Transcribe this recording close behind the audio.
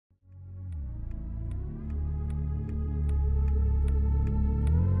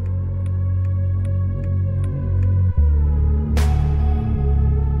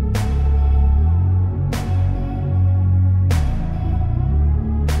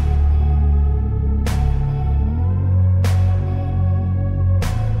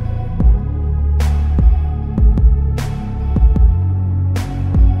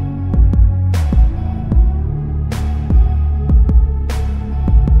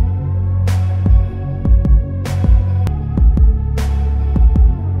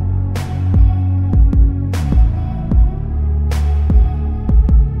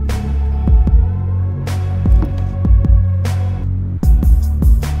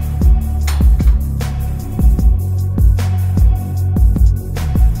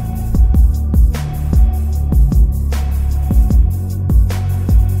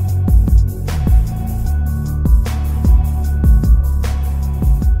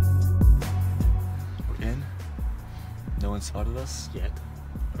haven't spotted us Yet.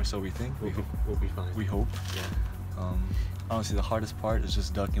 or so we think. We'll be fine. We hope. Yeah. Honestly, the hardest part is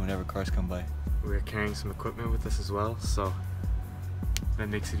just ducking whenever cars come by. We're carrying some equipment with us as well, so that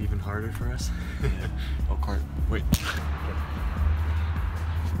makes it even harder for us. Yeah. Oh, car. Wait.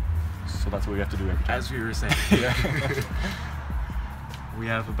 So that's what we have to do every time. As we were saying. Yeah. We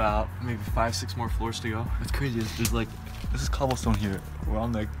have about maybe 5-6 more floors to go. What's crazy is there's like, this is cobblestone here. We're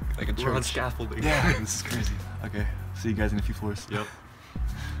on like a church. We're on scaffolding. Yeah, this is crazy. Okay, see you guys in a few floors. Yep.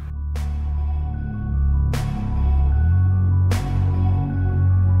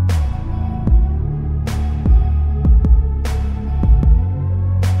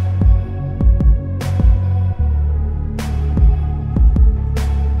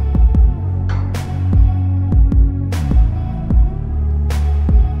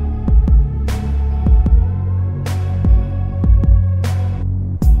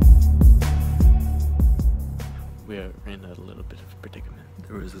 We're in a little bit of a predicament.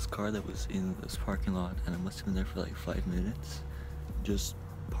 There was this car that was in this parking lot and it must have been there for like 5 minutes. Just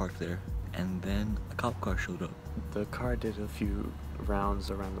parked there. And then a cop car showed up. The car did a few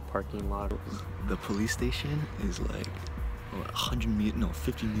rounds around the parking lot. The police station is like 100 meters, no,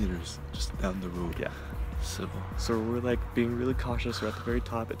 50 meters just down the road. Yeah. So we're like being really cautious. We're at the very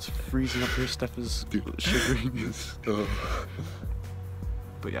top. It's freezing up here. Steph is shivering.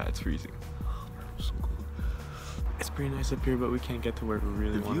 But yeah, it's freezing. so cool. It's pretty nice up here, but we can't get to where we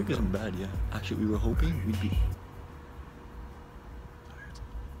really The want view to go. isn't bad, yeah. Actually, we were hoping we'd be.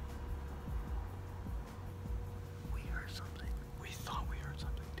 We heard something. We thought we heard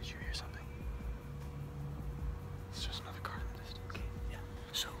something. Did you hear something? It's just another car in the distance. Okay, yeah.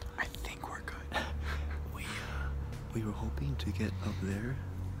 So I think we're good. we were hoping to get up there,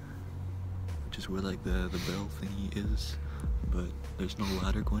 which is where like the bell thingy is, but there's no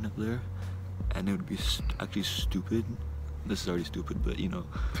ladder going up there, and it would be actually stupid. This is already stupid, but you know,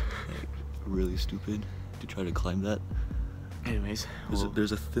 like really stupid to try to climb that. Anyways,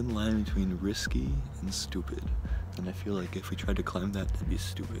 There's a thin line between risky and stupid, and I feel like if we tried to climb that, that'd be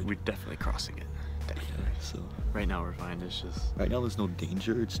stupid. we're definitely crossing it. Definitely. Yeah, so Right now we're fine. It's just right now there's no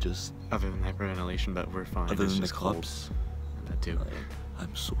danger. It's just other than hyperventilation, but we're fine. other It's than the just cold. cops. That too. Like,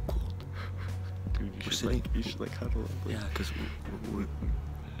 I'm so cold. Dude, We're sitting. you should like huddle up. Yeah, because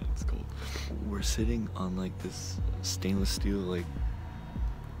It's cold. we're sitting on like this stainless steel, like,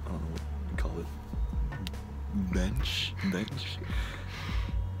 I don't know what you call it, bench. And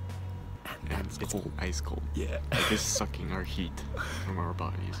It's it's cold. ice cold. Yeah. Like it's sucking our heat from our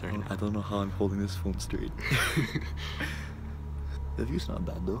bodies right now. I don't know how I'm holding this phone straight. The view's not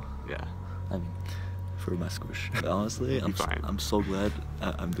bad though. Yeah. I mean, for my squish. But honestly, You'll be fine. I'm so glad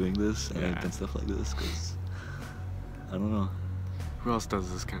I'm doing this and Yeah. and stuff like this, because I don't know. Who else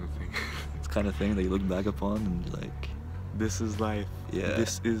does this kind of thing? It's the kind of thing that you look back upon and like, This is life. Yeah.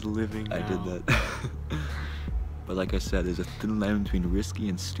 This is living now. I did that. But like I said, there's a thin line between risky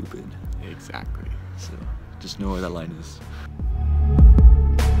and stupid. Exactly. So just know where that line is.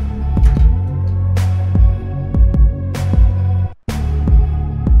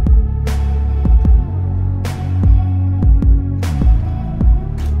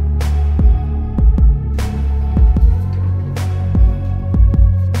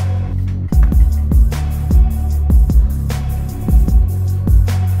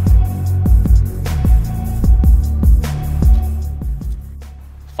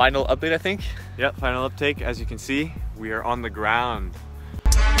 Final update, I think. Yep, final uptake. As you can see, we are on the ground.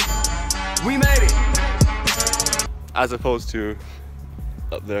 We made it! As opposed to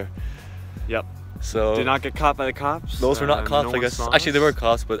up there. Yep. So Did not get caught by the cops. those were not cops, no I one guess. saw Actually, they us. were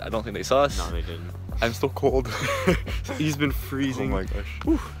cops, but I don't think they saw us. No, they didn't. I'm still cold. He's been freezing. Oh my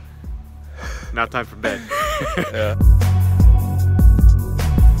gosh. Now time for bed. Yeah.